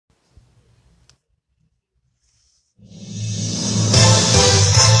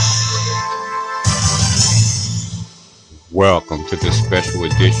Welcome to this special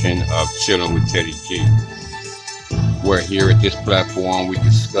edition of Chilling with Teddy G. Where here at this platform we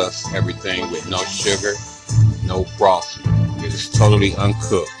discuss everything with no sugar, no frosting. It is totally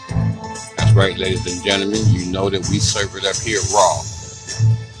uncooked. That's right, ladies and gentlemen. You know that we serve it up here raw.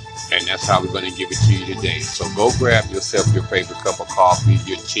 And that's how we're going to give it to you today. So go grab yourself your favorite cup of coffee,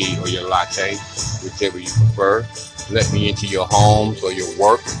 your tea, or your latte, whichever you prefer. Let me into your homes or your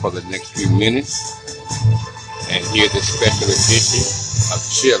work for the next few minutes and hear this special edition of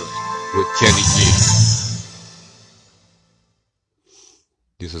Chilling with Teddy G.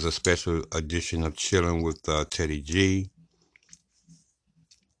 This is a special edition of Chilling with Teddy G,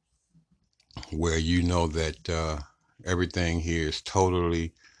 where you know that everything here is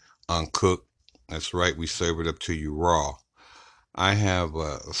totally uncooked. That's right, we serve it up to you raw. I have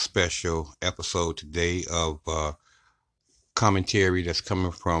a special episode today of commentary that's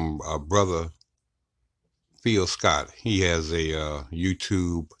coming from brother Phil Scott. He has a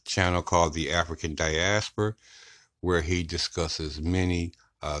YouTube channel called The African Diaspora, where he discusses many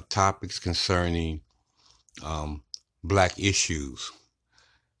topics concerning um, black issues.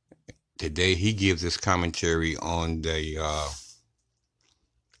 Today, he gives his commentary on a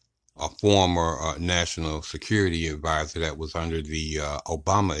former national security advisor that was under the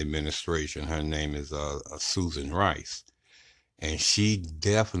Obama administration. Her name is Susan Rice, and she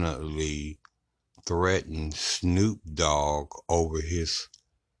definitely threatened Snoop Dogg over his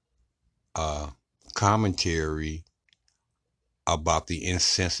uh, commentary about the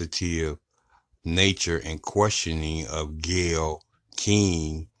insensitive nature and questioning of Gayle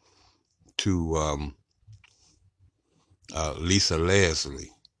King to Lisa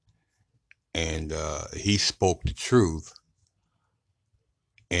Leslie. And he spoke the truth.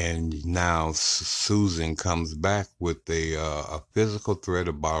 And now Susan comes back with a physical threat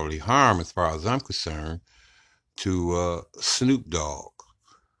of bodily harm, as far as I'm concerned, to Snoop Dogg.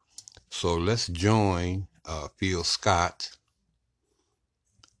 So let's join Phil Scott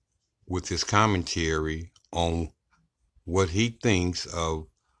with his commentary on what he thinks of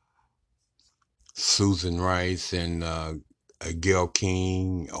Susan Rice and Gayle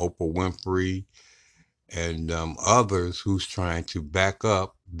King, Oprah Winfrey, and others who's trying to back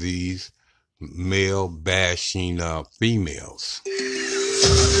up these male bashing females.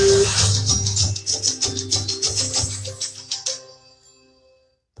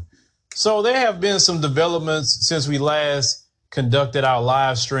 So there have been some developments since we last conducted our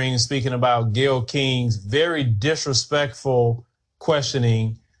live stream speaking about Gayle King's very disrespectful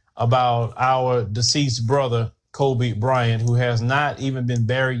questioning about our deceased brother, Kobe Bryant, who has not even been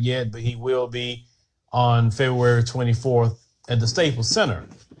buried yet, but he will be on February 24th at the Staples Center.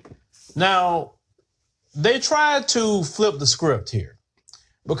 Now, they tried to flip the script here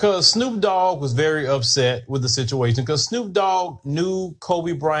because Snoop Dogg was very upset with the situation because Snoop Dogg knew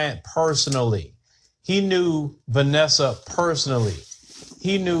Kobe Bryant personally. He knew Vanessa personally.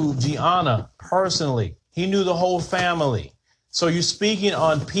 He knew Gianna personally. He knew the whole family. So you're speaking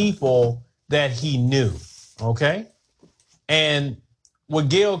on people that he knew, okay? And what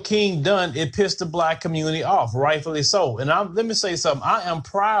Gayle King done, it pissed the black community off, rightfully so. And let me say something. I am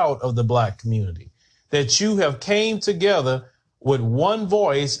proud of the black community that you have came together with one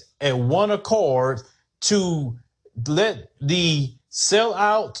voice and one accord to let the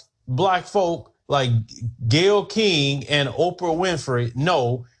sellout black folk like Gayle King and Oprah Winfrey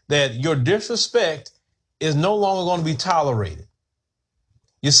know that your disrespect is no longer going to be tolerated.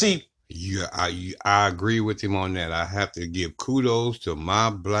 You see, Yeah, I agree with him on that. I have to give kudos to my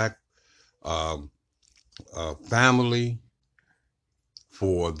black um, family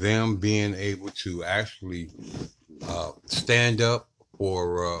for them being able to actually stand up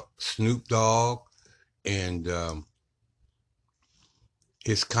for Snoop Dogg and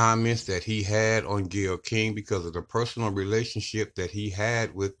his comments that he had on Gayle King because of the personal relationship that he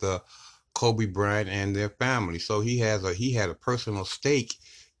had with Kobe Bryant and their family. So he had a personal stake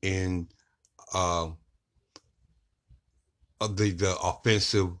in uh, the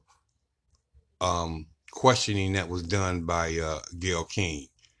offensive questioning that was done by Gayle King.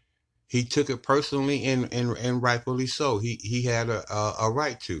 He took it personally and rightfully so. He had a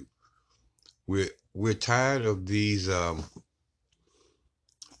right to. We're tired of these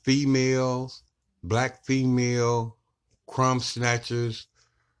females, black female crumb snatchers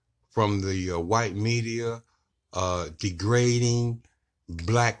from the white media, degrading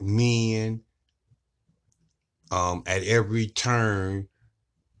black men at every turn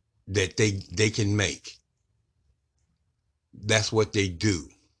that they can make. That's what they do.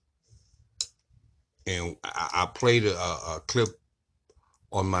 And I played a clip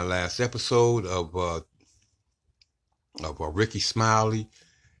on my last episode of of Ricky Smiley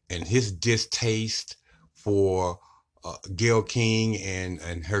and his distaste for Gayle King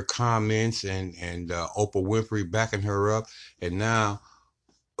and her comments and Oprah Winfrey backing her up, and now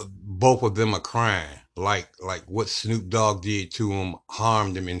both of them are crying like what Snoop Dogg did to them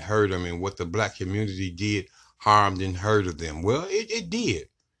harmed them and hurt them, and what the black community did harmed and hurt them. Well, it did,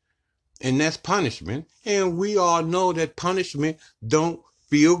 and that's punishment, and we all know that punishment don't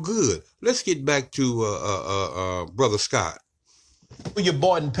feel good. Let's get back to Brother Scott. You're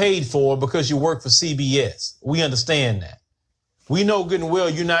bought and paid for because you work for CBS. We understand that. We know good and well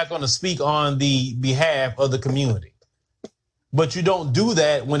you're not going to speak on the behalf of the community. But you don't do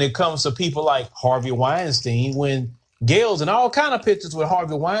that when it comes to people like Harvey Weinstein, when Gayle's in all kind of pictures with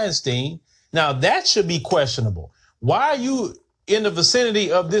Harvey Weinstein. Now, that should be questionable. Why are you in the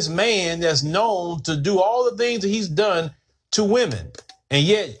vicinity of this man that's known to do all the things that he's done to women? And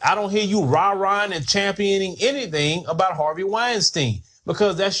yet I don't hear you rah-rahing and championing anything about Harvey Weinstein,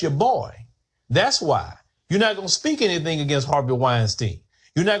 because that's your boy. That's why. You're not going to speak anything against Harvey Weinstein.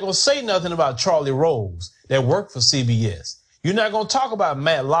 You're not going to say nothing about Charlie Rose that worked for CBS. You're not going to talk about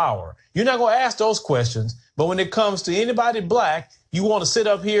Matt Lauer. You're not going to ask those questions. But when it comes to anybody black, you want to sit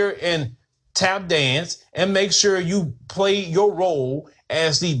up here and tap dance and make sure you play your role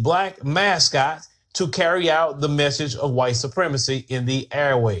as the black mascot to carry out the message of white supremacy in the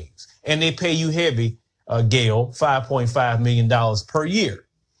airwaves. And they pay you heavy, Gayle, $5.5 million per year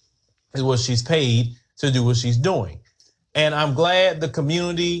is what she's paid to do what she's doing. And I'm glad the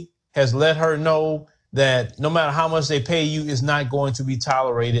community has let her know that no matter how much they pay you, is not going to be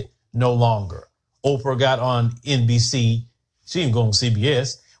tolerated no longer. Oprah got on NBC. She didn't go on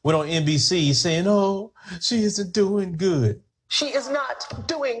CBS. Went on NBC saying, oh, she isn't doing good. She is not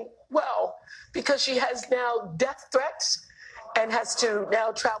doing well because she has now death threats and has to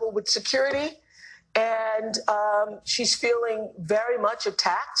now travel with security. And she's feeling very much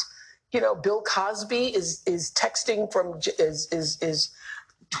attacked. You know, Bill Cosby is texting from, is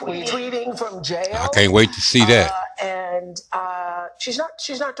tweeting from jail. I can't wait to see that. And she's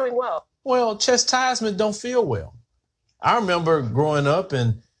not doing well. Well, chastisement don't feel well. I remember growing up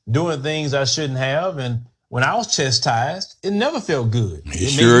and doing things I shouldn't have, and when I was chastised, it never felt good. It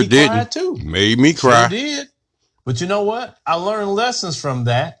sure did. Cry too. Made me cry. Sure did. But you know what? I learned lessons from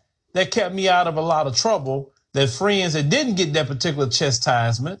that kept me out of a lot of trouble. That friends that didn't get that particular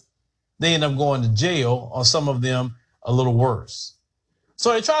chastisement, they end up going to jail, or some of them a little worse.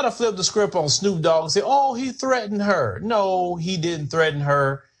 So they try to flip the script on Snoop Dogg and say, oh, he threatened her. No, he didn't threaten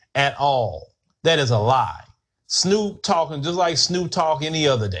her at all. That is a lie. Snoop talking just like Snoop talk any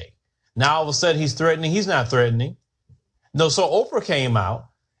other day. Now all of a sudden he's threatening. He's not threatening. No, so Oprah came out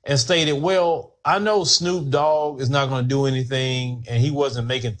and stated, well, I know Snoop Dogg is not going to do anything and he wasn't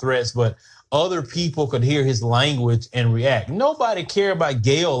making threats, but other people could hear his language and react. Nobody care about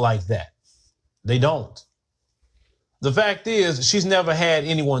Gayle like that. They don't. The fact is, she's never had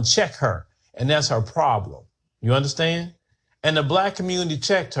anyone check her, and that's her problem. You understand? And the black community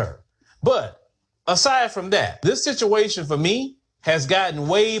checked her. But aside from that, this situation for me has gotten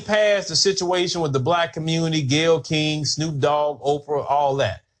way past the situation with the black community, Gayle King, Snoop Dogg, Oprah, all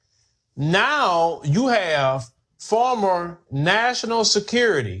that. Now you have former national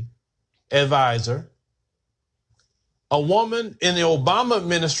security advisor, a woman in the Obama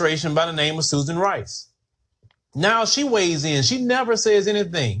administration by the name of Susan Rice. Now she weighs in. She never says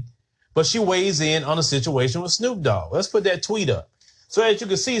anything, but she weighs in on the situation with Snoop Dogg. Let's put that tweet up. So as you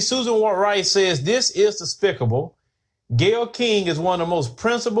can see, Susan Rice says, this is despicable. Gayle King is one of the most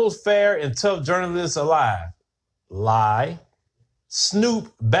principled, fair, and tough journalists alive. Lie.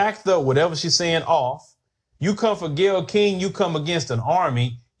 Snoop backed the whatever she's saying off. You come for Gayle King, you come against an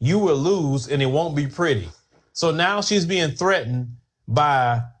army, you will lose, and it won't be pretty. So now she's being threatened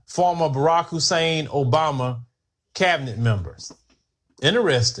by former Barack Hussein Obama cabinet members.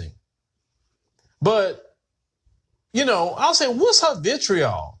 Interesting. But, you know, I'll say, what's her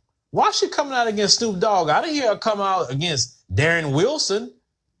vitriol? Why is she coming out against Snoop Dogg? I didn't hear her come out against Darren Wilson.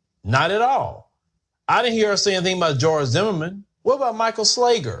 Not at all. I didn't hear her say anything about George Zimmerman. What about Michael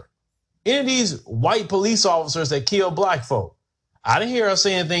Slager? Any of these white police officers that kill black folk? I didn't hear her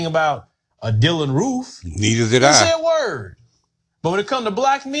say anything about Dylan Roof. Neither did I. Didn't say a word. But when it comes to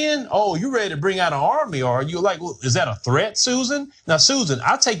black men, oh, you ready to bring out an army? Or are you like, well, is that a threat, Susan? Now, Susan,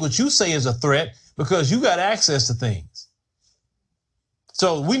 I take what you say as a threat because you got access to things.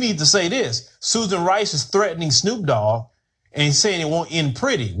 So we need to say this. Susan Rice is threatening Snoop Dogg and saying it won't end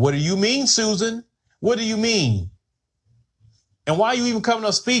pretty. What do you mean, Susan? What do you mean? And why are you even coming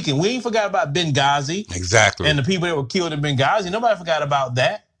up speaking? We ain't forgot about Benghazi. Exactly. And the people that were killed in Benghazi. Nobody forgot about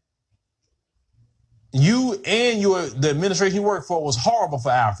that. You and the administration you work for was horrible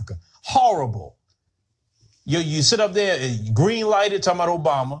for Africa. Horrible. You sit up there and green lighted talking about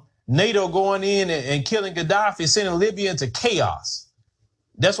Obama, NATO going in and killing Gaddafi, sending Libya into chaos.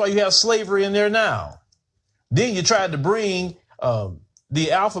 That's why you have slavery in there now. Then you tried to bring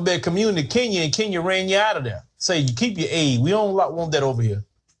the alphabet community to Kenya, and Kenya ran you out of there. Say, you keep your aid. We don't want that over here.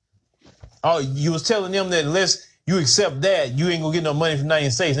 Oh, you was telling them that unless you accept that, you ain't gonna get no money from the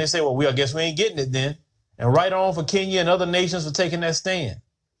United States. And they say, well, I guess we ain't getting it then. And right on for Kenya and other nations for taking that stand.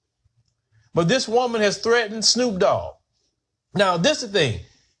 But this woman has threatened Snoop Dogg. Now, this is the thing.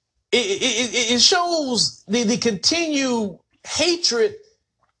 It shows the continued hatred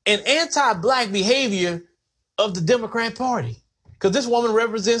and anti-black behavior of the Democrat Party. Because this woman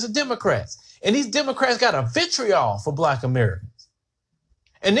represents the Democrats. And these Democrats got a vitriol for black Americans.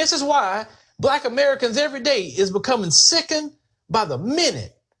 And this is why black Americans every day is becoming sickened by the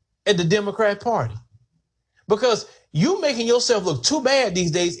minute at the Democrat Party. Because you making yourself look too bad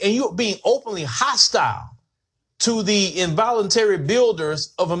these days, and you're being openly hostile to the involuntary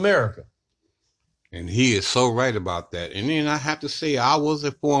builders of America. And he is so right about that. And then I have to say, I was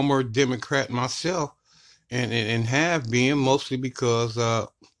a former Democrat myself, and have been, mostly because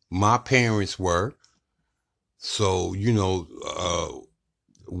my parents were. So,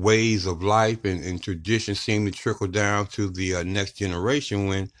 ways of life and tradition seem to trickle down to the next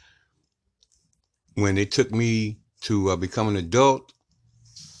generation. When they took me to become an adult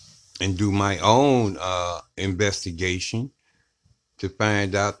and do my own investigation to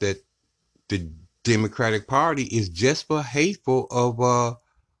find out that the Democratic Party is just as hateful of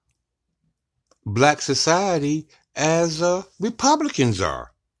black society as Republicans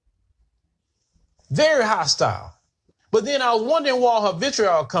are. Very hostile. But then I was wondering where her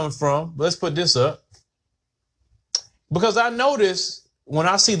vitriol comes from. Let's put this up. Because I notice when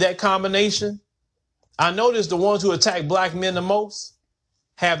I see that combination, I notice the ones who attack black men the most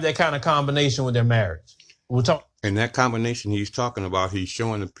have that kind of combination with their marriage. We'll talk. And that combination he's talking about, he's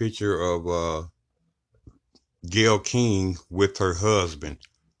showing a picture of Gayle King with her husband,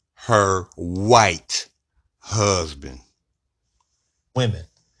 her white husband. Women.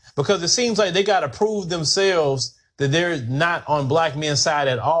 Because it seems like they got to prove themselves that they're not on black men's side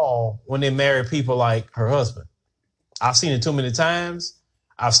at all when they marry people like her husband. I've seen it too many times.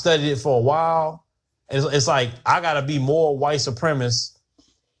 I've studied it for a while. It's like I got to be more white supremacist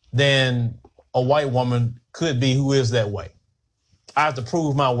than a white woman could be who is that way. I have to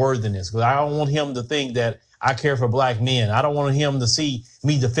prove my worthiness because I don't want him to think that I care for black men. I don't want him to see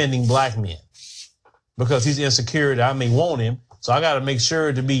me defending black men because he's insecure that I may want him. So I got to make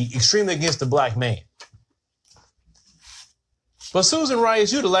sure to be extremely against the black man. But Susan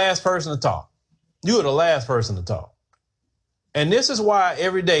Rice, you're the last person to talk. You're the last person to talk. And this is why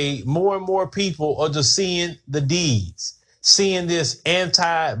every day more and more people are just seeing the deeds, seeing this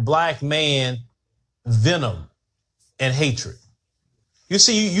anti-black man venom and hatred. You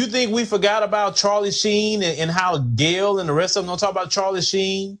see, you think we forgot about Charlie Sheen and how Gayle and the rest of them don't talk about Charlie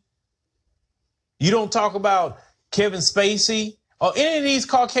Sheen? You don't talk about Kevin Spacey or any of these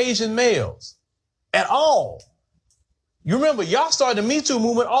Caucasian males at all. You remember, y'all started the Me Too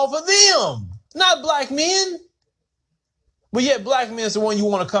movement off of them, not black men. But yet black men is the one you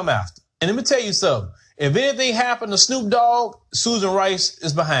want to come after. And let me tell you something. If anything happened to Snoop Dogg, Susan Rice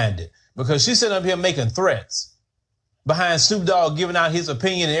is behind it because she's sitting up here making threats behind Snoop Dogg giving out his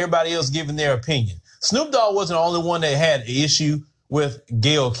opinion and everybody else giving their opinion. Snoop Dogg wasn't the only one that had an issue with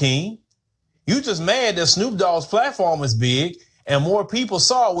Gayle King. You just mad that Snoop Dogg's platform is big and more people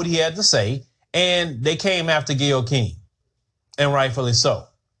saw what he had to say and they came after Gayle King. And rightfully so.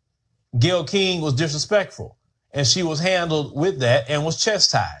 Gayle King was disrespectful. And she was handled with that and was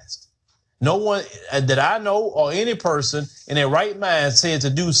chastised. No one that I know or any person in their right mind said to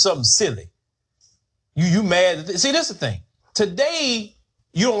do something silly. You mad? See, that's the thing. Today,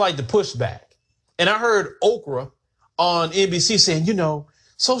 you don't like the pushback. And I heard Oprah on NBC saying,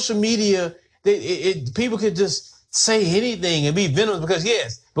 social media, people could just say anything and be venomous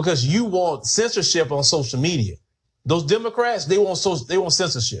because you want censorship on social media. Those Democrats, they want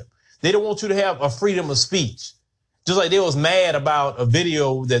censorship. They don't want you to have a freedom of speech. Just like they was mad about a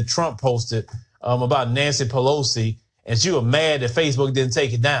video that Trump posted about Nancy Pelosi, and she was mad that Facebook didn't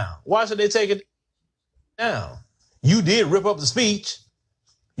take it down. Why should they take it down? You did rip up the speech.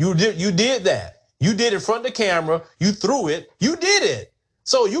 You did that. You did it in front of the camera. You threw it. You did it.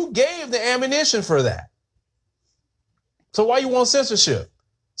 So you gave the ammunition for that. So why you want censorship?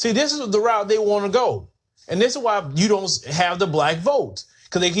 See, this is the route they want to go. And this is why you don't have the black vote.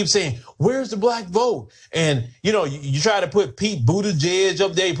 because they keep saying, where's the black vote? And, you try to put Pete Buttigieg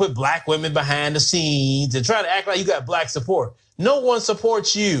up there, you put black women behind the scenes and try to act like you got black support. No one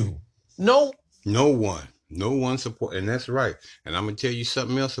supports you. No one support. And that's right. And I'm going to tell you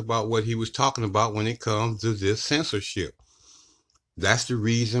something else about what he was talking about when it comes to this censorship. That's the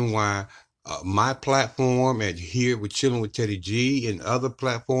reason why my platform at here with Chilling with Teddy G and other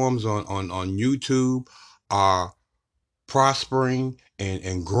platforms on YouTube are prospering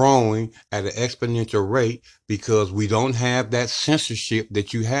and growing at an exponential rate, because we don't have that censorship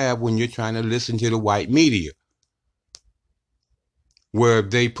that you have when you're trying to listen to the white media, where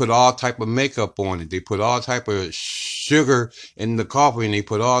they put all type of makeup on it. They put all type of sugar in the coffee, and they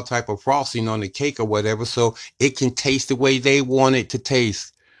put all type of frosting on the cake or whatever, so it can taste the way they want it to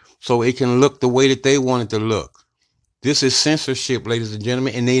taste, so it can look the way that they want it to look. This is censorship, ladies and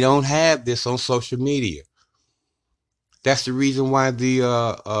gentlemen, and they don't have this on social media. That's the reason why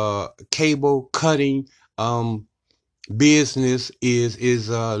the cable cutting business is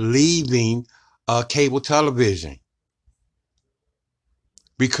leaving cable television,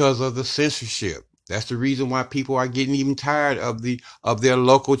 because of the censorship. That's the reason why people are getting even tired of their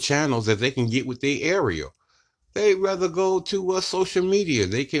local channels that they can get with their area. They'd rather go to social media.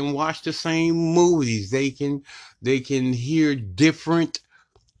 They can watch the same movies. They can hear different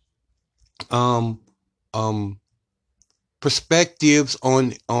perspectives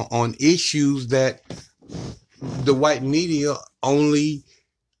on issues that the white media only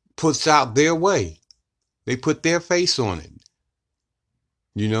puts out their way. They put their face on it.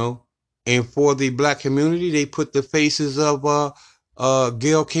 And for the black community, they put the faces of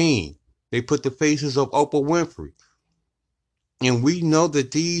Gayle King. They put the faces of Oprah Winfrey. And we know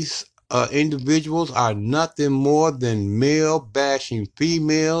that these individuals are nothing more than male bashing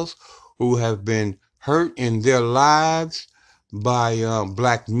females who have been hurt in their lives by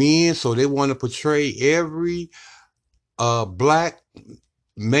black men. So they want to portray every black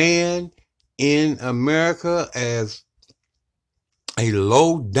man in America as a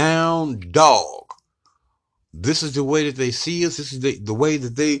low down dog. This is the way that they see us. This is the way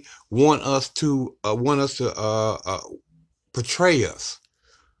that they want us to portray us.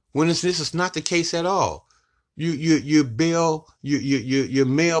 When this is not the case at all. You're male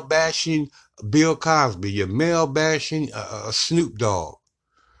bashing Bill Cosby. You're male bashing Snoop Dogg.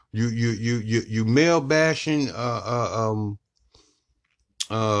 You male bashing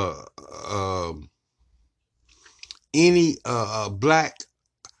any black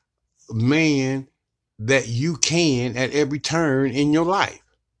man that you can at every turn in your life.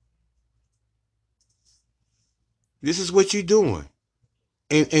 This is what you're doing.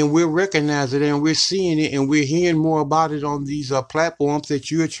 And we're recognizing it, and we're seeing it, and we're hearing more about it on these platforms that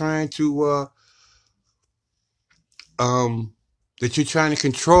you're trying to control,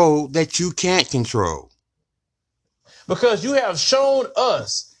 that you can't control. Because you have shown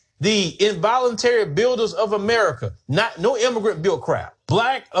us, the involuntary builders of America, no immigrant built crap.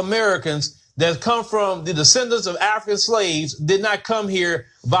 Black Americans that come from the descendants of African slaves did not come here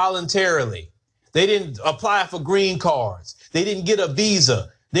voluntarily. They didn't apply for green cards. They didn't get a visa.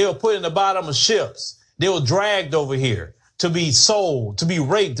 They were put in the bottom of ships. They were dragged over here to be sold, to be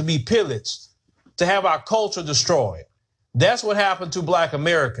raped, to be pillaged, to have our culture destroyed. That's what happened to black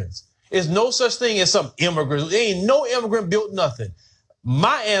Americans. There's no such thing as some immigrant. There ain't no immigrant built nothing.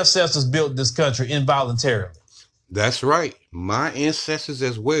 My ancestors built this country involuntarily. That's right. My ancestors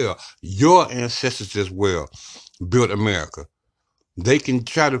as well. Your ancestors as well built America. They can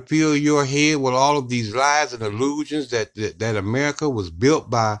try to fill your head with all of these lies and illusions that America was built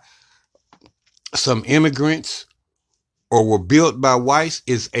by some immigrants or were built by whites.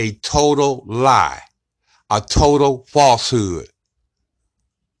 Is a total lie, a total falsehood.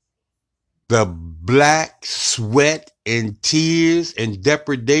 The black sweat and tears and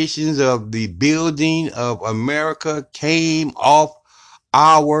depredations of the building of America came off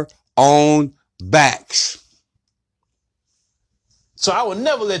our own backs. So I would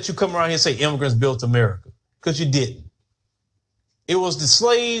never let you come around here and say immigrants built America, because you didn't. It was the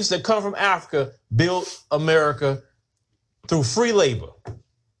slaves that come from Africa built America through free labor.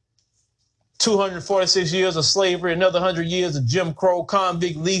 246 years of slavery, another 100 years of Jim Crow,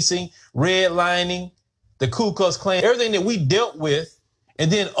 convict leasing, redlining, the Ku Klux Klan, everything that we dealt with. And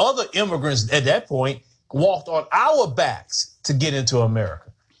then other immigrants at that point walked on our backs to get into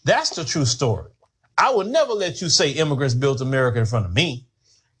America. That's the true story. I would never let you say immigrants built America in front of me.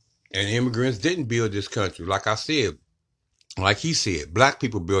 And immigrants didn't build this country. Like I said, like he said, black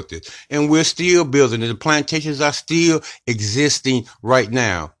people built it. And we're still building it. The plantations are still existing right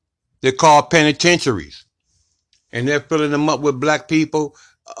now. They're called penitentiaries. And they're filling them up with black people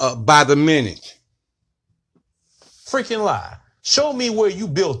by the minute. Freaking lie. Show me where you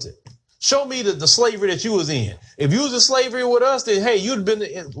built it. Show me the slavery that you was in. If you was in slavery with us, then hey, you'd been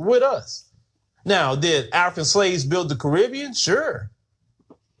with us. Now, did African slaves build the Caribbean? Sure.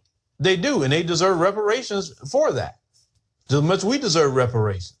 They do, and they deserve reparations for that. Just as much we deserve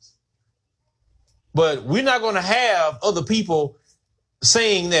reparations. But we're not going to have other people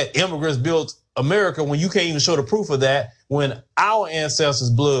saying that immigrants built America when you can't even show the proof of that, when our ancestors'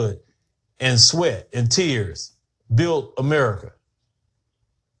 blood and sweat and tears built America.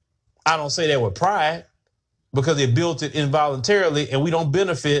 I don't say that with pride because they built it involuntarily and we don't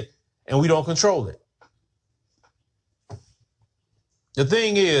benefit and we don't control it. The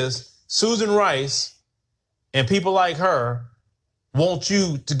thing is, Susan Rice and people like her want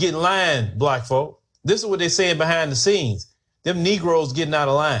you to get in line, black folk. This is what they're saying behind the scenes. Them Negroes getting out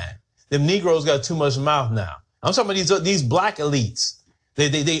of line. Them Negroes got too much mouth now. I'm talking about these black elites.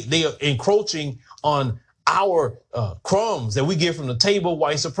 They are encroaching on our crumbs that we get from the table,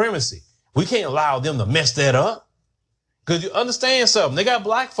 white supremacy. We can't allow them to mess that up. Because you understand something. They got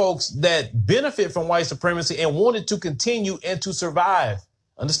black folks that benefit from white supremacy and wanted to continue and to survive.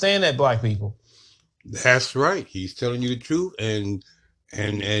 Understand that, black people. That's right. He's telling you the truth. And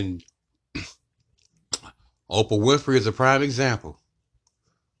Oprah Winfrey is a prime example.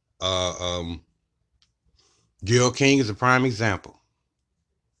 Gil King is a prime example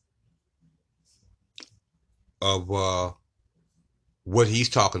of what he's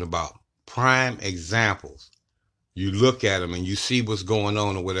talking about. Prime examples. You look at them and you see what's going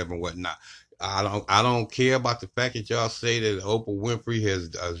on or whatever and whatnot. I don't care about the fact that y'all say that Oprah Winfrey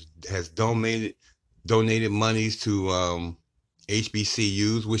has donated monies to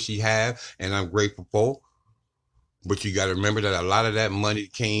HBCUs, which she have, and I'm grateful for. But you got to remember that a lot of that money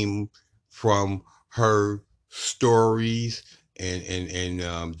came from her stories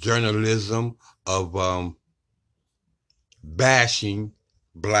and journalism of bashing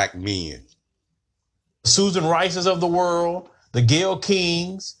black men. Susan Rices of the world, the Gayle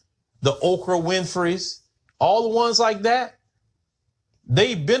Kings, the Oprah Winfreys, all the ones like that,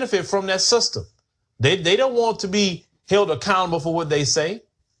 they benefit from that system. They don't want to be held accountable for what they say.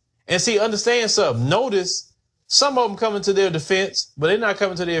 And see, understand something. Notice some of them coming to their defense, but they're not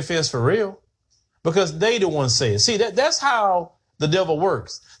coming to their defense for real because they the ones say it. See, that's how the devil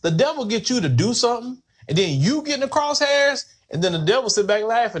works. The devil gets you to do something, and then you get in the crosshairs, and then the devil sit back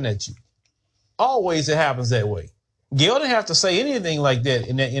laughing at you. Always it happens that way. Gayle didn't have to say anything like that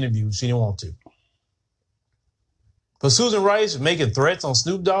in that interview. She didn't want to. But Susan Rice making threats on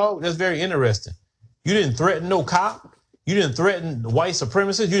Snoop Dogg, that's very interesting. You didn't threaten no cop. You didn't threaten the white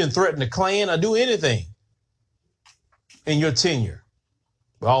supremacists. You didn't threaten the Klan or do anything in your tenure.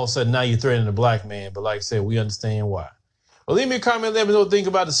 But all of a sudden now you're threatening a black man. But like I said, we understand why. Well, leave me a comment. Let me know what you think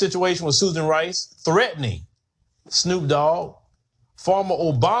about the situation with Susan Rice threatening Snoop Dogg, former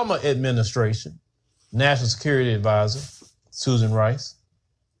Obama administration, National Security Advisor, Susan Rice,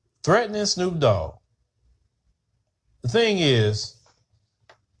 threatening Snoop Dogg. The thing is,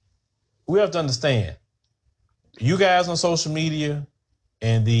 we have to understand, you guys on social media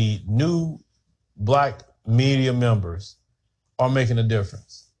and the new black media members are making a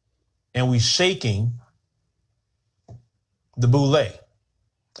difference. And we shaking the boule.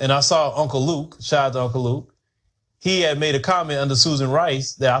 And I saw Uncle Luke, shout out to Uncle Luke. He had made a comment under Susan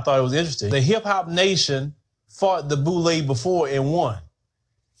Rice that I thought it was interesting. The Hip Hop Nation fought the boule before and won.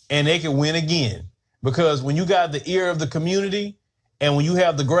 And they can win again. Because when you got the ear of the community and when you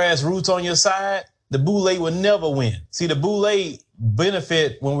have the grassroots on your side, the boule will never win. See, the boule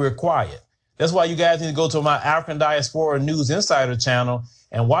benefit when we're quiet. That's why you guys need to go to my African Diaspora News Insider channel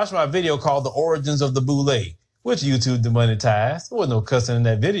and watch my video called The Origins of the Boule, which YouTube demonetized. There wasn't no cussing in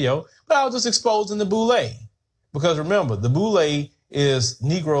that video, but I was just exposing the boule. Because remember, the boule is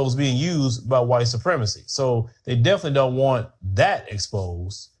Negroes being used by white supremacy. So they definitely don't want that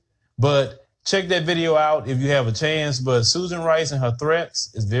exposed. But check that video out if you have a chance. But Susan Rice and her threats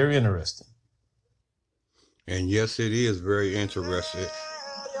is very interesting. And yes, it is very interesting.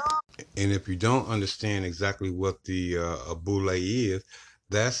 And if you don't understand exactly what the boule is,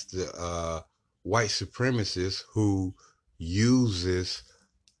 that's the white supremacist who uses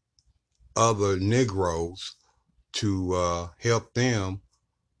other Negroes to help them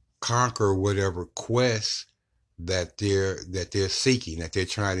conquer whatever quest that they're seeking, that they're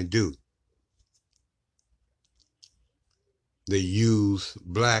trying to do. They use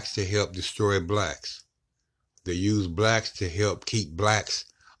blacks to help destroy blacks. They use blacks to help keep blacks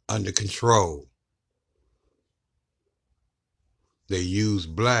under control. They use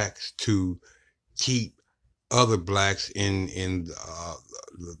blacks to keep other blacks in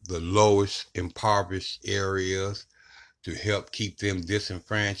the lowest impoverished areas to help keep them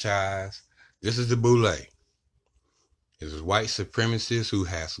disenfranchised. This is the boule. This is white supremacists who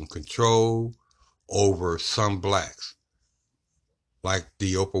have some control over some blacks, like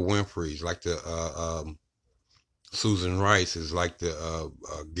the Oprah Winfrey's, like the Susan Rice's, like the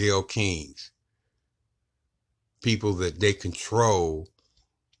Gayle Kings, people that they control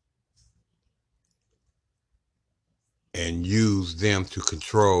and use them to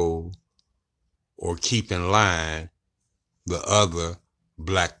control or keep in line the other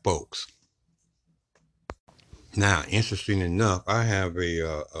black folks. Now, interesting enough, I have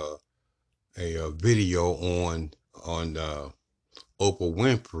a video on Oprah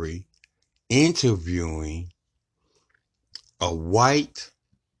Winfrey interviewing a white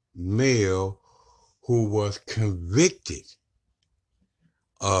male who was convicted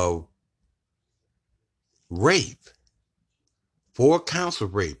of rape, 4 counts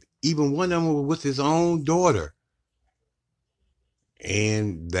of rape. Even one of them was with his own daughter.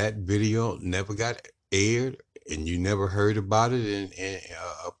 And that video never got aired, and you never heard about it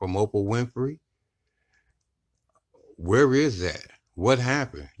from Oprah Winfrey. Where is that? What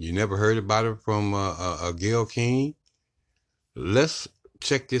happened? You never heard about it from Gayle King? Let's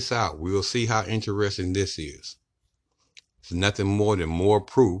check this out. We'll see how interesting this is. It's nothing more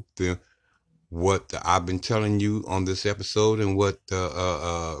proof than what I've been telling you on this episode and what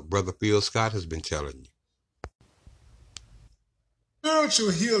Brother Phil Scott has been telling you.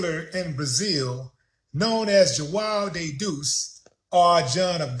 Spiritual healer in Brazil, known as João de Deus, or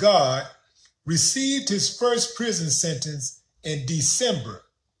John of God, received his first prison sentence in December,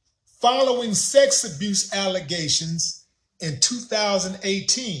 following sex abuse allegations in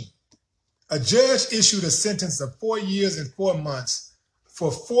 2018. A judge issued a sentence of 4 years and 4 months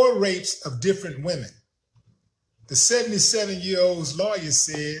for 4 rapes of different women. The 77-year-old's lawyer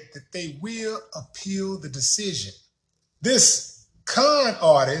said that they will appeal the decision. This con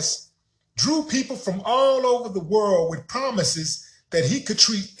artist drew people from all over the world with promises that he could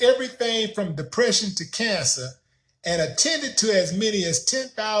treat everything from depression to cancer and attended to as many as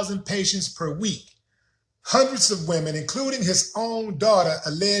 10,000 patients per week. Hundreds of women, including his own daughter,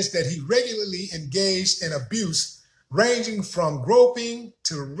 alleged that he regularly engaged in abuse ranging from groping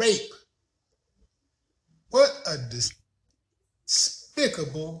to rape. What a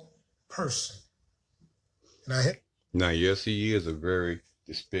despicable person. Now, yes, he is a very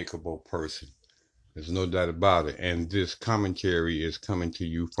despicable person. There's no doubt about it. And this commentary is coming to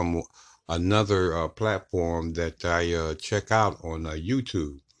you from another platform that I check out on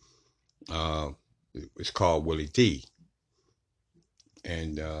YouTube. It's called Willie D.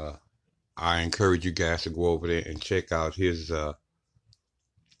 And I encourage you guys to go over there and check out his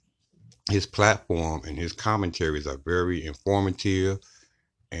platform, and his commentaries are very informative,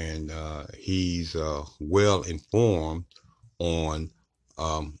 and he's well informed on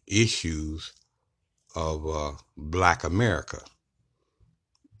issues of Black America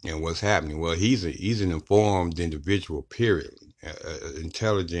and what's happening. Well, he's an informed individual, period,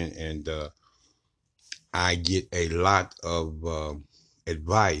 intelligent, and I get a lot of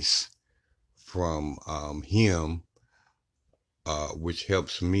advice from him, which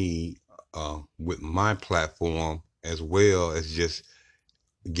helps me with my platform, as well as just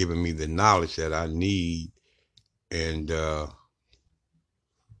giving me the knowledge that I need and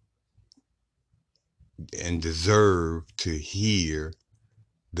deserve to hear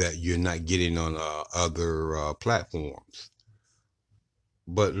that you're not getting on other platforms.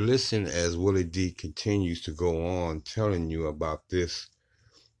 But listen as Willie D continues to go on telling you about this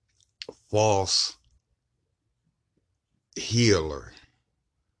false healer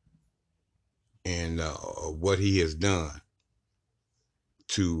and what he has done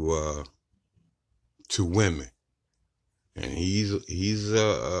to women. And he's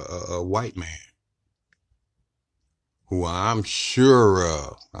a white man who I'm sure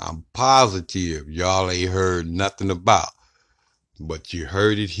of, I'm positive y'all ain't heard nothing about. But you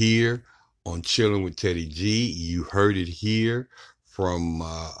heard it here on Chilling with Teddy G. You heard it here from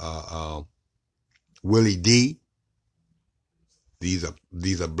Willie D. These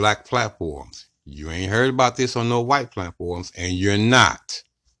are black platforms. You ain't heard about this on no white platforms, and you're not.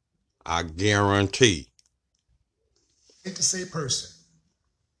 I guarantee. To say person.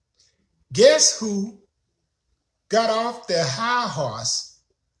 Guess who got off their high horse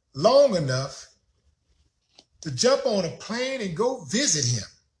long enough to jump on a plane and go visit him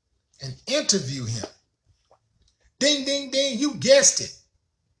and interview him? Ding, ding, ding, you guessed it.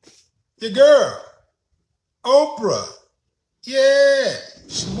 Your girl, Oprah. Yeah,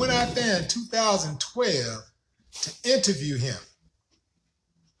 she went out there in 2012 to interview him.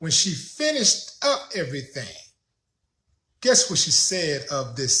 When she finished up everything, guess what she said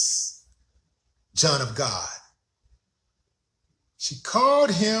of this John of God? She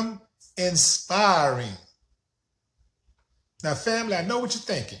called him inspiring. Now, family, I know what you're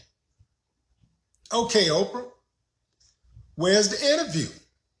thinking. Okay, Oprah, where's the interview?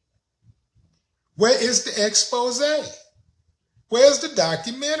 Where is the expose? Where's the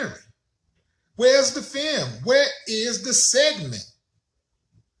documentary? Where's the film? Where is the segment?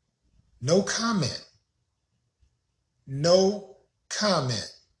 No comment. No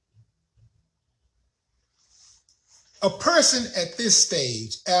comment. A person at this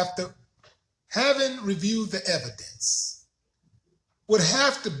stage, after having reviewed the evidence, would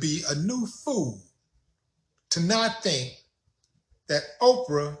have to be a new fool to not think that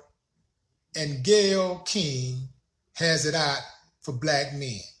Oprah and Gayle King has it out for black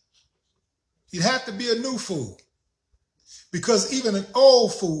men. You'd have to be a new fool, because even an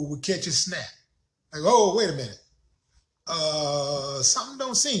old fool would catch a snap. Like, oh, wait a minute. Something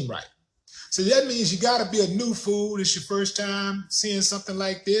don't seem right. So that means you got to be a new fool. It's your first time seeing something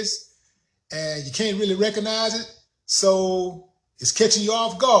like this, and you can't really recognize it. So it's catching you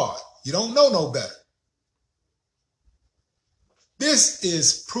off guard. You don't know no better. This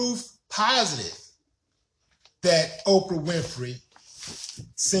is proof positive that Oprah Winfrey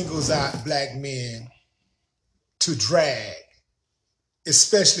singles out black men to drag,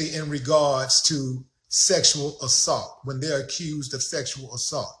 especially in regards to sexual assault, when they're accused of sexual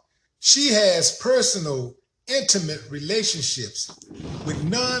assault. She has personal, intimate relationships with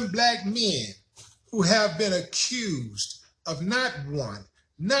non-black men who have been accused of not 1,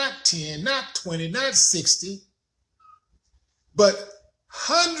 not 10, not 20, not 60, but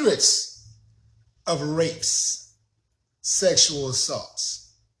hundreds of rapes, sexual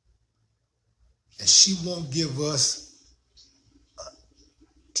assaults. And she won't give us a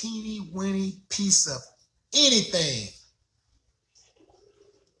teeny-weeny piece of anything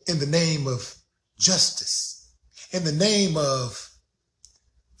in the name of justice, in the name of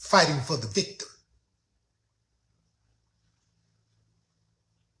fighting for the victim.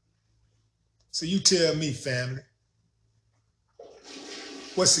 So you tell me, family,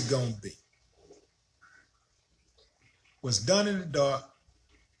 what's it gonna be? What's done in the dark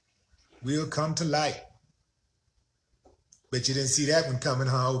will come to light. Bet you didn't see that one coming,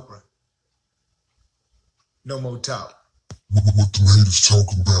 huh, Oprah? No more talk. What the haters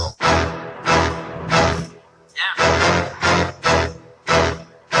talking about?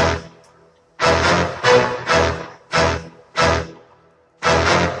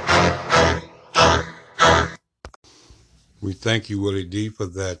 We thank you, Willie D, for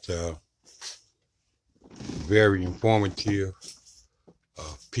that very informative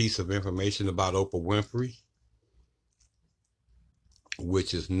piece of information about Oprah Winfrey,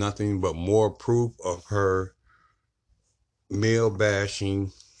 which is nothing but more proof of her male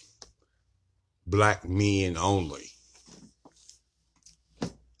bashing, black men only.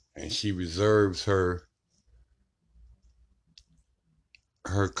 And she reserves her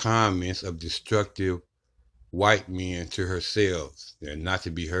comments of destructive white men to herself. They're not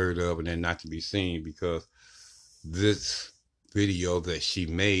to be heard of, and they're not to be seen, because this video that she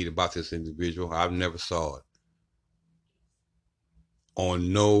made about this individual, I've never saw it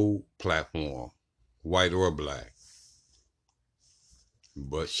on no platform, white or black.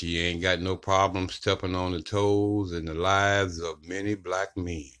 But she ain't got no problem stepping on the toes and the lives of many black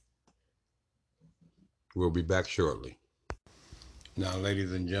men. We'll be back shortly. Now,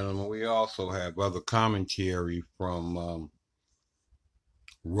 ladies and gentlemen, we also have other commentary from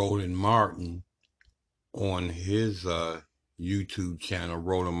Roland Martin on his YouTube channel,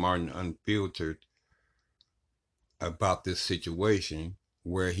 Roland Martin Unfiltered, about this situation,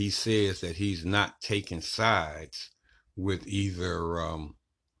 where he says that he's not taking sides with either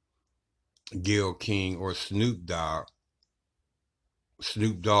Gayle King or Snoop Dogg,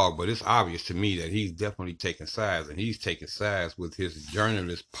 but it's obvious to me that he's definitely taking sides, and he's taking sides with his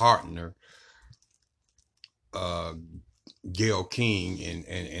journalist partner, Gayle King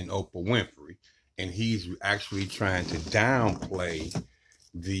and Oprah Winfrey, and he's actually trying to downplay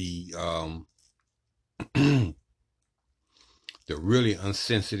the the really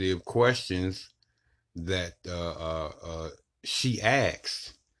insensitive questions that she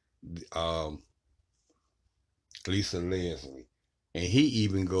asked Lisa Leslie. And he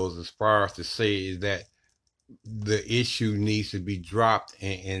even goes as far as to say that the issue needs to be dropped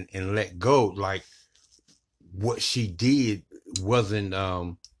and let go. Like, what she did wasn't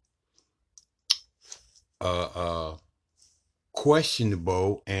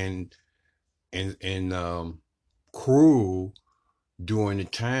questionable and cruel during the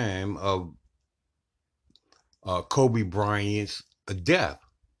time of Kobe Bryant's death,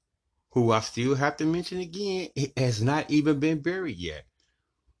 who I still have to mention again, it has not even been buried yet.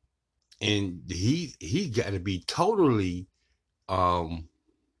 And he got to be totally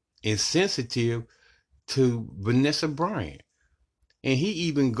insensitive to Vanessa Bryant. And he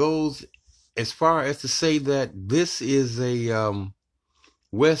even goes as far as to say that this is a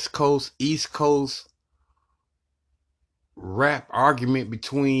West Coast, East Coast rap argument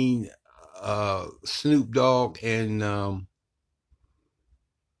between Snoop Dogg and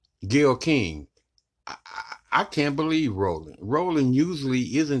Gayle King. I can't believe Roland. Roland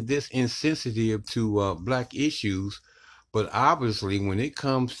usually isn't this insensitive to black issues, but obviously when it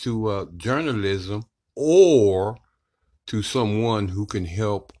comes to journalism or to someone who can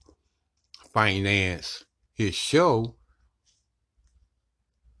help finance his show,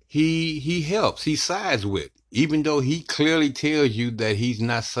 he helps. He sides with, even though he clearly tells you that he's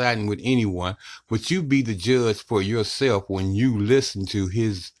not siding with anyone. But you be the judge for yourself when you listen to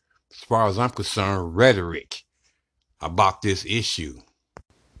his, as far as I'm concerned, rhetoric about this issue.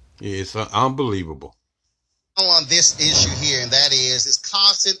 It's unbelievable. On this issue here, and that is this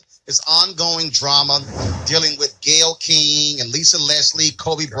constant, this ongoing drama dealing with Gayle King and Lisa Leslie,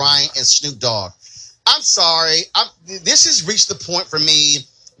 Kobe Bryant, and Snoop Dogg. I'm sorry. This has reached the point for me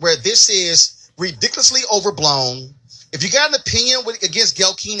where this is ridiculously overblown. If you got an opinion against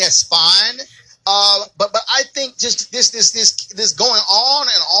Gayle King, that's fine. But I think just this going on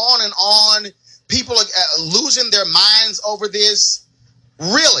and on and on, people are losing their minds over this.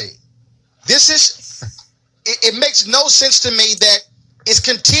 Really, this is. It makes no sense to me that it's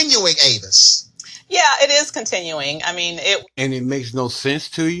continuing, Avis. Yeah, it is continuing. I mean, and it makes no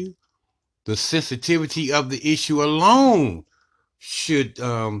sense to you. The sensitivity of the issue alone should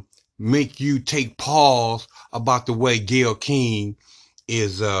make you take pause about the way Gayle King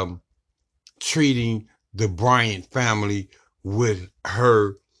is treating the Bryant family with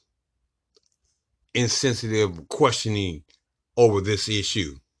her insensitive questioning over this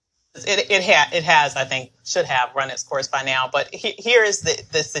issue. It has, I think, should have run its course by now. But here is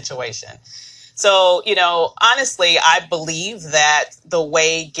the situation. So, honestly, I believe that the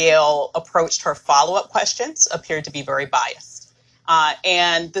way Gayle approached her follow-up questions appeared to be very biased.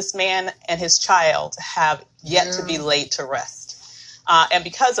 And this man and his child have yet to be laid to rest. And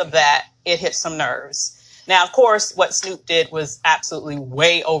because of that, it hit some nerves. Now, of course, what Snoop did was absolutely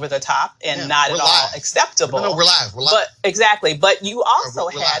way over the top and not at all acceptable. No, we're live. But exactly. But you also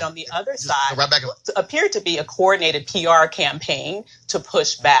had on the other side appeared to be a coordinated PR campaign to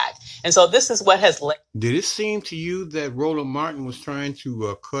push back. And so this is what has led. Did it seem to you that Roland Martin was trying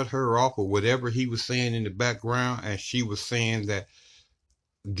to cut her off or whatever he was saying in the background, as she was saying that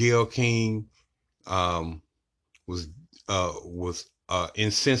Gayle King was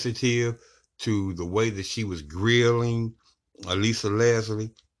insensitive to the way that she was grilling Lisa Leslie?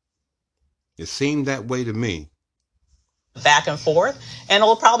 It seemed that way to me. Back and forth, and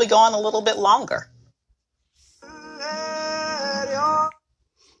it'll probably go on a little bit longer.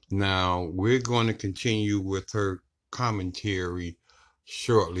 Now, we're going to continue with her commentary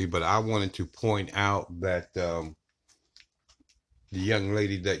shortly, but I wanted to point out that the young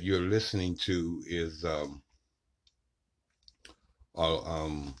lady that you're listening to is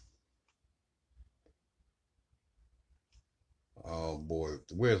oh boy,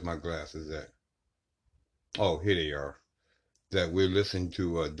 where's my glasses at? Oh, here they are. That we're listening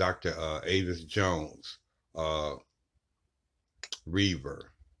to Dr. Avis Jones,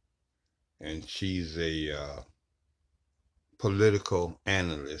 Reaver, and she's a political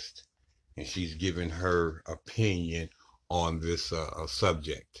analyst, and she's giving her opinion on this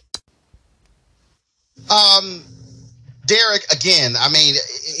subject. Derek, again, I mean,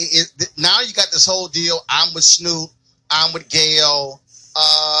 now you got this whole deal. I'm with Snoop, I'm with Gayle,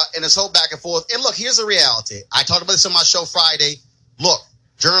 and this whole back and forth. And look, here's the reality. I talked about this on my show Friday. Look,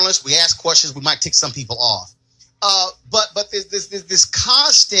 journalists, we ask questions, we might tick some people off. But this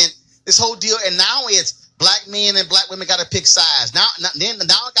constant, this whole deal, and now it's black men and black women got to pick sides. Now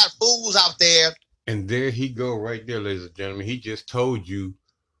I got fools out there. And there he go right there, ladies and gentlemen. He just told you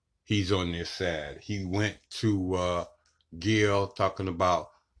he's on this side. He went to Gayle talking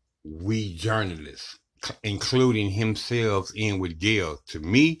about we journalists, including himself in with Gayle. To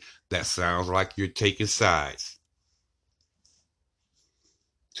me, that sounds like you're taking sides.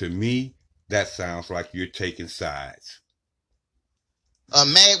 To me, that sounds like you're taking sides.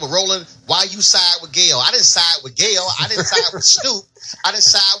 Meg with Roland, why you side with Gayle? I didn't side with Gayle. I didn't side with Snoop. I didn't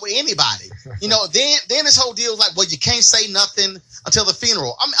side with anybody. You know, then this whole deal is like, well, you can't say nothing until the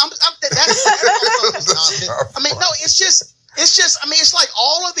funeral. That's nonsense. I mean, no, it's just, I mean, it's like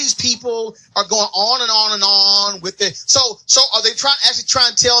all of these people are going on and on and on with it. So are they actually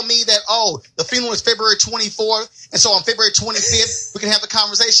trying to tell me that, oh, the funeral is February 24th, and so on February 25th, we can have the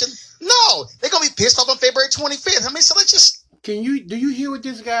conversation? No, they're going to be pissed off on February 25th. I mean, so let's just. Do you hear what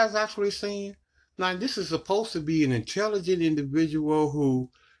this guy's actually saying? Now, this is supposed to be an intelligent individual who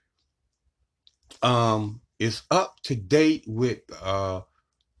is up to date with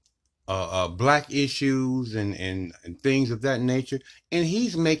black issues and things of that nature, and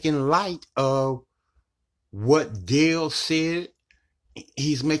he's making light of what Gayle said.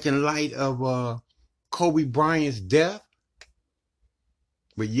 He's making light of Kobe Bryant's death,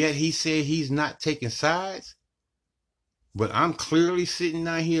 but yet he said he's not taking sides. But I'm clearly sitting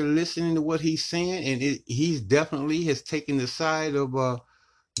down here listening to what he's saying, and he's definitely has taken the side of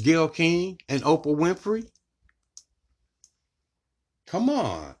Gayle King and Oprah Winfrey. Come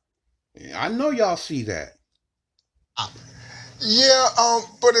on. I know y'all see that. Yeah,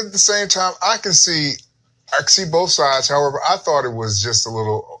 but at the same time, I can see both sides. However, I thought it was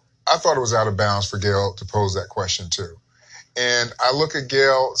out of bounds for Gayle to pose that question too. And I look at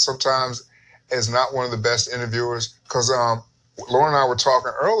Gayle sometimes as not one of the best interviewers, because Lauren and I were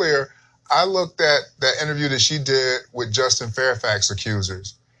talking earlier. I looked at that interview that she did with Justin Fairfax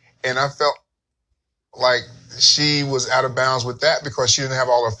accusers, and I felt like she was out of bounds with that because she didn't have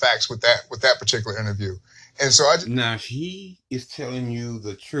all the facts with that particular interview. And so now he is telling you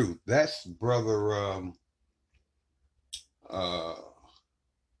the truth. That's brother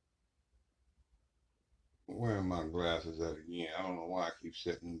where are my glasses at again? I don't know why I keep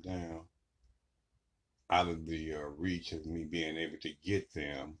setting them down out of the reach of me being able to get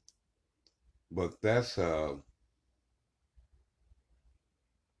them. But that's where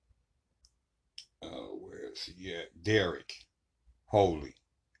is he at? Derek Holy.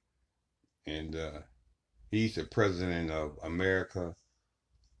 And he's the president of America,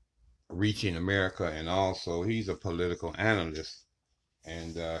 Reaching America, and also he's a political analyst.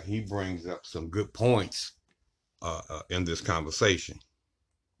 And he brings up some good points in this conversation.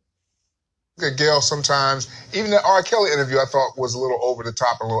 Look at Gayle sometimes, even the R. Kelly interview I thought was a little over the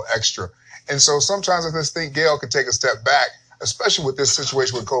top, a little extra. And so sometimes I just think Gayle could take a step back, especially with this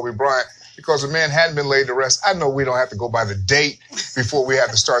situation with Kobe Bryant, because the man hadn't been laid to rest. I know we don't have to go by the date before we have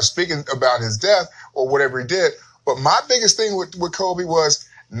to start speaking about his death or whatever he did. But my biggest thing with Kobe was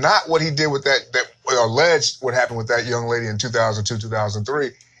not what he did with that alleged what happened with that young lady in 2002,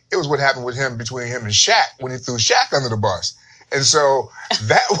 2003. It was what happened between him and Shaq when he threw Shaq under the bus. And so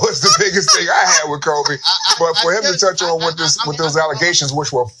that was the biggest thing I had with Kobe. But for him to touch on with those allegations,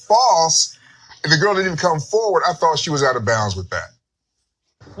 which were false, and the girl didn't even come forward, I thought she was out of bounds with that.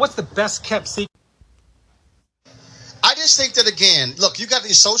 What's the best kept secret? I just think that, again, look, you got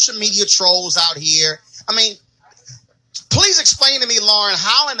these social media trolls out here. I mean, please explain to me, Lauren,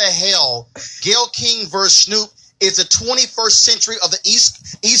 how in the hell Gayle King versus Snoop is the 21st century of the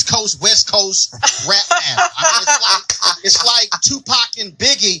East Coast, West Coast rap battle. I mean, it's like Tupac and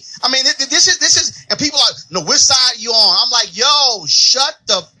Biggie. I mean, this is, and people are, no, which side you on? I'm like, yo, shut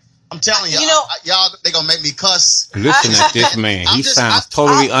the. I'm telling y'all, they gonna make me cuss. Listen at this man. He sounds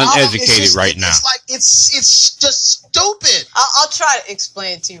totally uneducated right now. It's like it's just stupid. I'll try to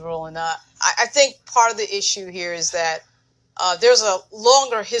explain it to you, Roland. I think part of the issue here is that there's a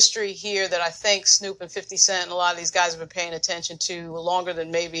longer history here that I think Snoop and 50 Cent and a lot of these guys have been paying attention to longer than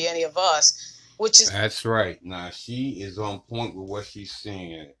maybe any of us, which is... That's right. Now, she is on point with what she's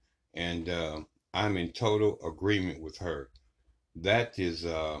saying, and I'm in total agreement with her. That is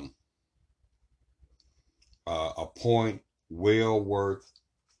a point well worth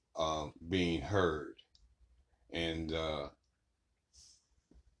being heard. And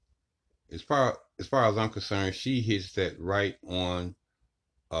as far as I'm concerned, she hits that right on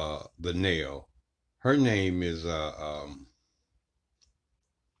the nail. Her name is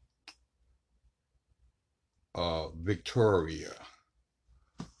Victoria,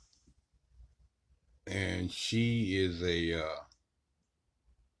 and she is a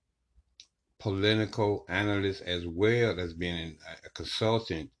political analyst as well as being a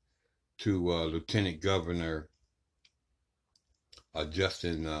consultant to Lieutenant Governor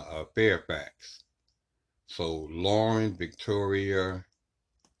Justin Fairfax. So Lauren Victoria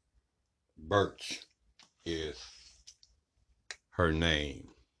Birch is her name.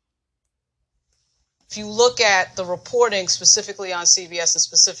 If you look at the reporting specifically on CBS and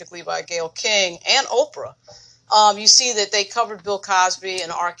specifically by Gayle King and Oprah, You see that they covered Bill Cosby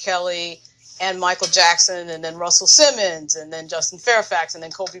and R. Kelly and Michael Jackson and then Russell Simmons and then Justin Fairfax and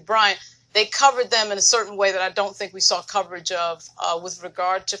then Kobe Bryant. They covered them in a certain way that I don't think we saw coverage of with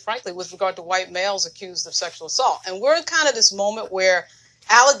regard to white males accused of sexual assault. And we're in kind of this moment where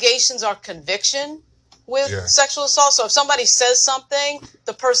allegations are conviction with sexual assault. So if somebody says something,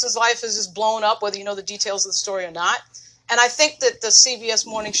 the person's life is just blown up, whether you know the details of the story or not. And I think that the CBS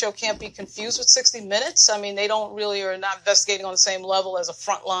morning show can't be confused with 60 Minutes. I mean, they don't really are not investigating on the same level as a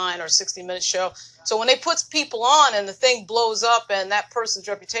Frontline or 60 Minutes show. So when they put people on and the thing blows up and that person's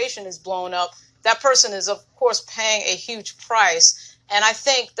reputation is blown up, that person is, of course, paying a huge price. And I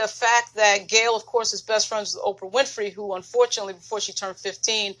think the fact that Gayle, of course, is best friends with Oprah Winfrey, who unfortunately, before she turned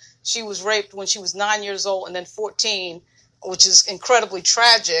 15, she was raped when she was 9 years old and then 14, which is incredibly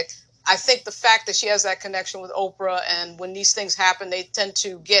tragic. I think the fact that she has that connection with Oprah, and when these things happen, they tend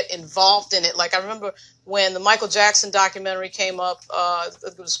to get involved in it. Like I remember when the Michael Jackson documentary came up,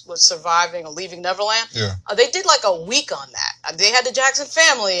 it was Surviving or Leaving Neverland. Yeah. They did like a week on that. They had the Jackson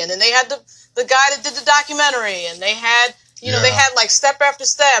family, and then they had the guy that did the documentary, and they had, they had like step after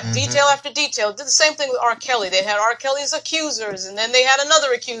step, detail after detail. Did the same thing with R. Kelly. They had R. Kelly's accusers, and then they had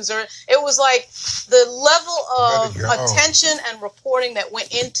another accuser. It was like the level of attention and reporting that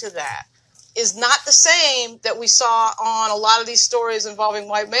went into that is not the same that we saw on a lot of these stories involving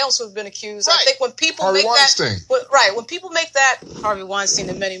white males who have been accused. Right. I think when people Harvey make Weinstein. when people make that, Harvey Weinstein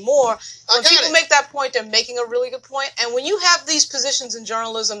and many more, when people make that point, they're making a really good point. And when you have these positions in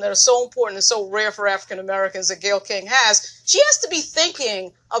journalism that are so important and so rare for African Americans that Gayle King has, she has to be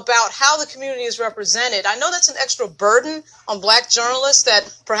thinking about how the community is represented. I know that's an extra burden on black journalists that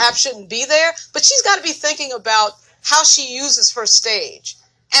perhaps shouldn't be there, but she's got to be thinking about how she uses her stage.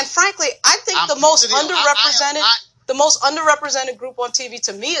 And frankly, I think the most underrepresented group on TV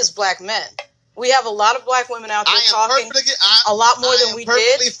to me is black men. We have a lot of black women out there talking a lot more than we did. I'm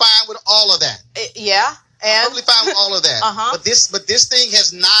perfectly fine with all of that. Yeah, and I'm perfectly fine with all of that. But this thing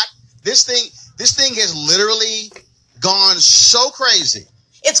has not. This thing has literally gone so crazy.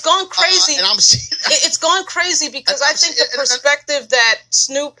 It's gone crazy. It's gone crazy because I think the perspective that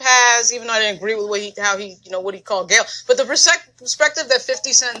Snoop has, even though I didn't agree with what he called Gayle, but the perspective that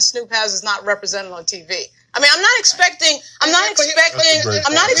 50 Cent and Snoop has is not represented on TV. I mean, I'm not expecting a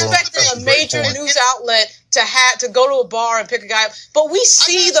major news outlet to go to a bar and pick a guy up. But we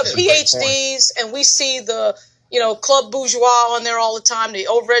see the PhDs and we see the club bourgeois on there all the time, the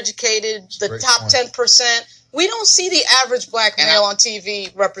overeducated, the top 10%. We don't see the average black male on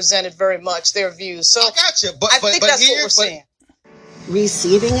TV represented very much, their views. So I got you, but I think that's what we're seeing.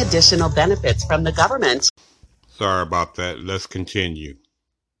 Receiving additional benefits from the government. Sorry about that. Let's continue.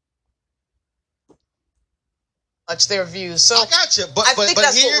 Much their views. So I got you, but I think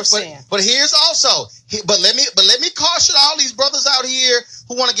that's what we're seeing. But here's also, let me caution all these brothers out here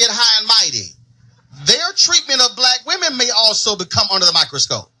who want to get high and mighty. Their treatment of black women may also become under the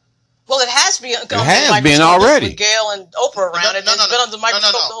microscope. Well, it has been. It has been already. With Gayle and Oprah around it. It's been under the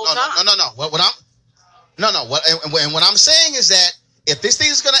microscope the whole time. What I'm saying is that if this thing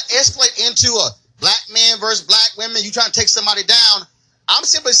is going to escalate into a black man versus black women, you trying to take somebody down, I'm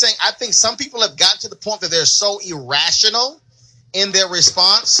simply saying I think some people have gotten to the point that they're so irrational in their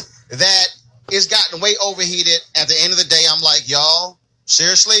response that it's gotten way overheated. At the end of the day, I'm like, y'all,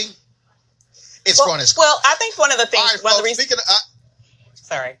 seriously? Well, I think one of the things... All right, folks,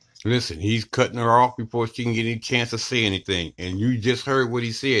 sorry. Listen, he's cutting her off before she can get any chance to say anything. And you just heard what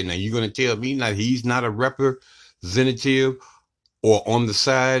he said. Now, you're going to tell me that he's not a representative or on the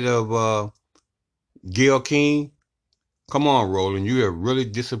side of Gayle King? Come on, Roland. You have really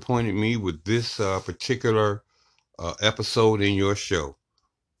disappointed me with this particular episode in your show.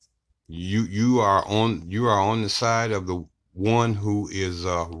 You are on the side of the one who is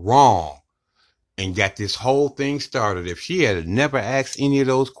wrong. And got this whole thing started. If she had never asked any of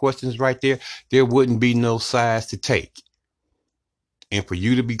those questions right there, there wouldn't be no sides to take. And for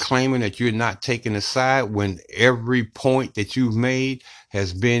you to be claiming that you're not taking a side when every point that you've made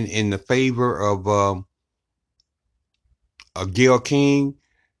has been in the favor of Gayle King,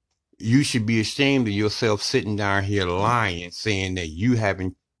 you should be ashamed of yourself sitting down here lying, saying that you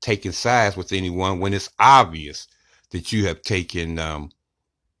haven't taken sides with anyone when it's obvious that you have taken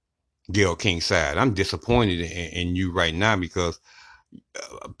Gayle King's side. I'm disappointed in you right now because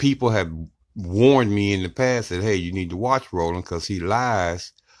people have warned me in the past that, hey, you need to watch Roland because he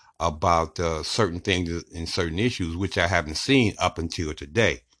lies about certain things and certain issues, which I haven't seen up until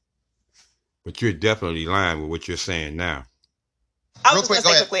today. But you're definitely lying with what you're saying now. I was going to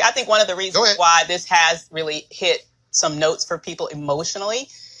say quickly, I think one of the reasons why this has really hit some notes for people emotionally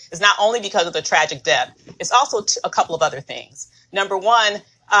is not only because of the tragic death, it's also a couple of other things. Number one,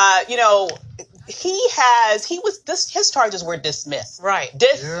 his charges were dismissed. Right.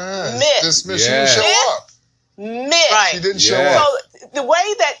 Dismissed. Dismissed. She didn't show up. Right. She didn't show up. So the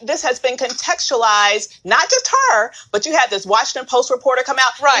way that this has been contextualized, not just her, but you have this Washington Post reporter come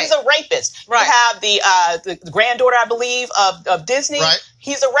out. Right. He's a rapist. Right. You have the granddaughter, I believe, of Disney. Right.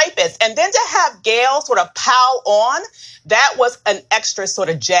 He's a rapist. And then to have Gayle sort of pile on, that was an extra sort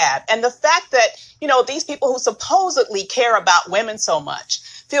of jab. And the fact that, these people who supposedly care about women so much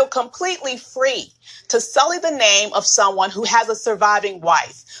feel completely free to sully the name of someone who has a surviving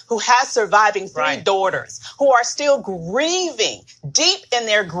wife, who has surviving three daughters, who are still grieving deep in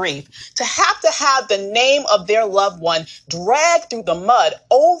their grief, to have the name of their loved one dragged through the mud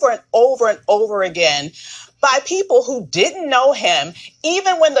over and over and over again by people who didn't know him,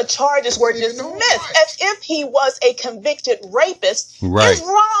 even when the charges were dismissed, as if he was a convicted rapist, is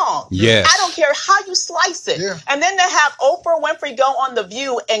wrong. Yes. I don't care how you slice it. Yeah. And then to have Oprah Winfrey go on The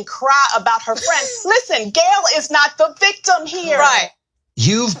View and cry about her friend. Listen, Gayle is not the victim here. Right.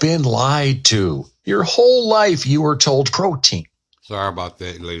 You've been lied to. Your whole life you were told protein. Sorry about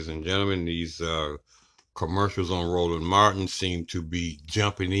that, ladies and gentlemen. These commercials on Roland Martin seem to be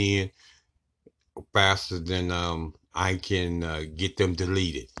jumping in faster than I can get them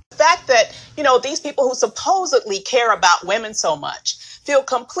deleted. The fact that, these people who supposedly care about women so much feel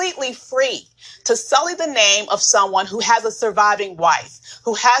completely free to sully the name of someone who has a surviving wife,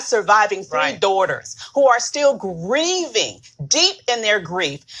 who has surviving three daughters, who are still grieving deep in their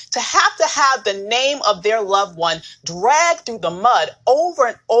grief, to have the name of their loved one dragged through the mud over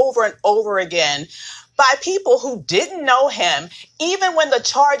and over and over again by people who didn't know him, even when the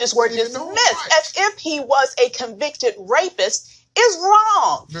charges were dismissed, as if he was a convicted rapist, is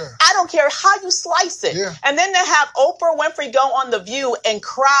wrong. Yeah. I don't care how you slice it. Yeah. And then to have Oprah Winfrey go on The View and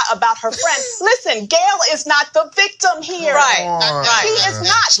cry about her friend. Listen, Gayle is not the victim here. Right. He is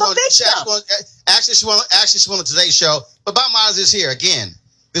not the victim. Actually, she won the Today Show. But bottom line is this here. Again,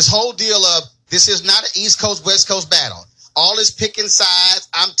 this whole deal of this is not an East Coast, West Coast battle. All this picking sides.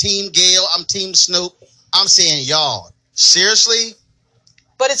 I'm Team Gayle. I'm Team Snoop. I'm saying, y'all, seriously?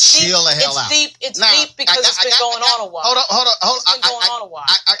 But it's deep. Chill the hell out. It's deep because it's been going on a while. Hold on. It's been going on a while.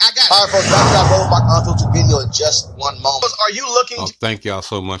 I got it. All right, folks, I'll roll my unfiltered video in just one moment. Are you looking to... Thank y'all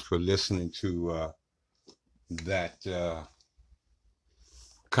so much for listening to that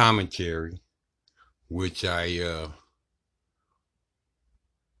commentary, which I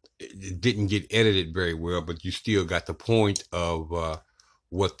it didn't get edited very well, but you still got the point of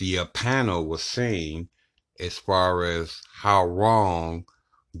what the panel was saying as far as how wrong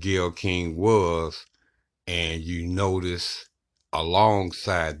Gayle King was. And you notice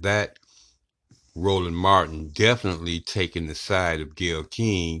alongside that, Roland Martin definitely taking the side of Gayle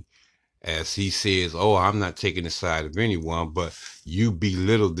King, as he says, oh, I'm not taking the side of anyone, but you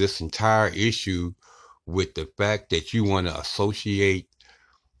belittle this entire issue with the fact that you want to associate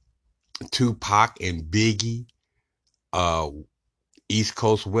Tupac and Biggie, East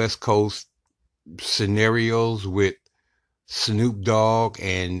Coast, West Coast scenarios with Snoop Dogg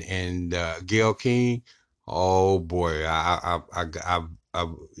and Gayle King. Oh boy, I've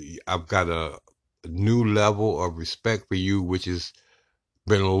got a new level of respect for you, which has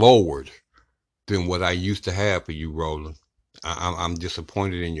been lowered than what I used to have for you, Roland. I'm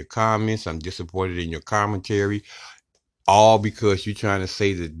disappointed in your comments. I'm disappointed in your commentary, all because you're trying to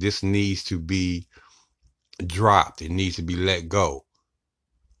say that this needs to be dropped. It needs to be let go.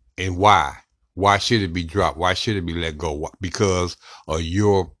 And why? Why should it be dropped? Why should it be let go? Because of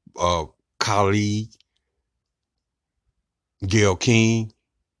your colleague, Gayle King?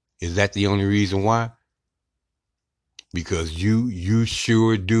 Is that the only reason why? Because you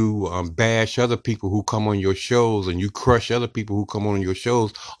sure do bash other people who come on your shows, and you crush other people who come on your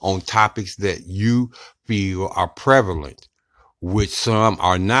shows on topics that you feel are prevalent, which some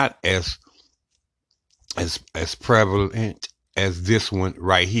are not as prevalent as this one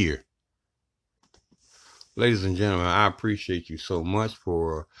right here. Ladies and gentlemen, I appreciate you so much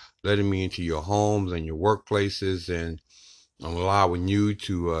for letting me into your homes and your workplaces, and I'm allowing you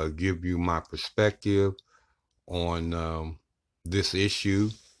to give you my perspective on this issue.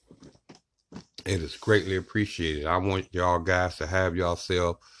 It is greatly appreciated. I want y'all guys to have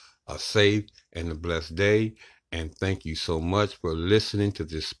yourself a safe and a blessed day. And thank you so much for listening to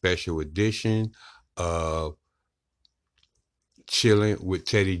this special edition of Chilling with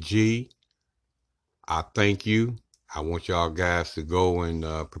Teddy G. I thank you. I want y'all guys to go and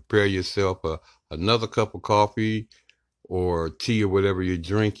prepare yourself another cup of coffee or tea or whatever you're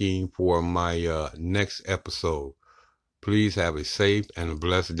drinking for my next episode. Please have a safe and a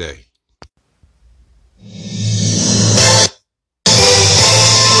blessed day.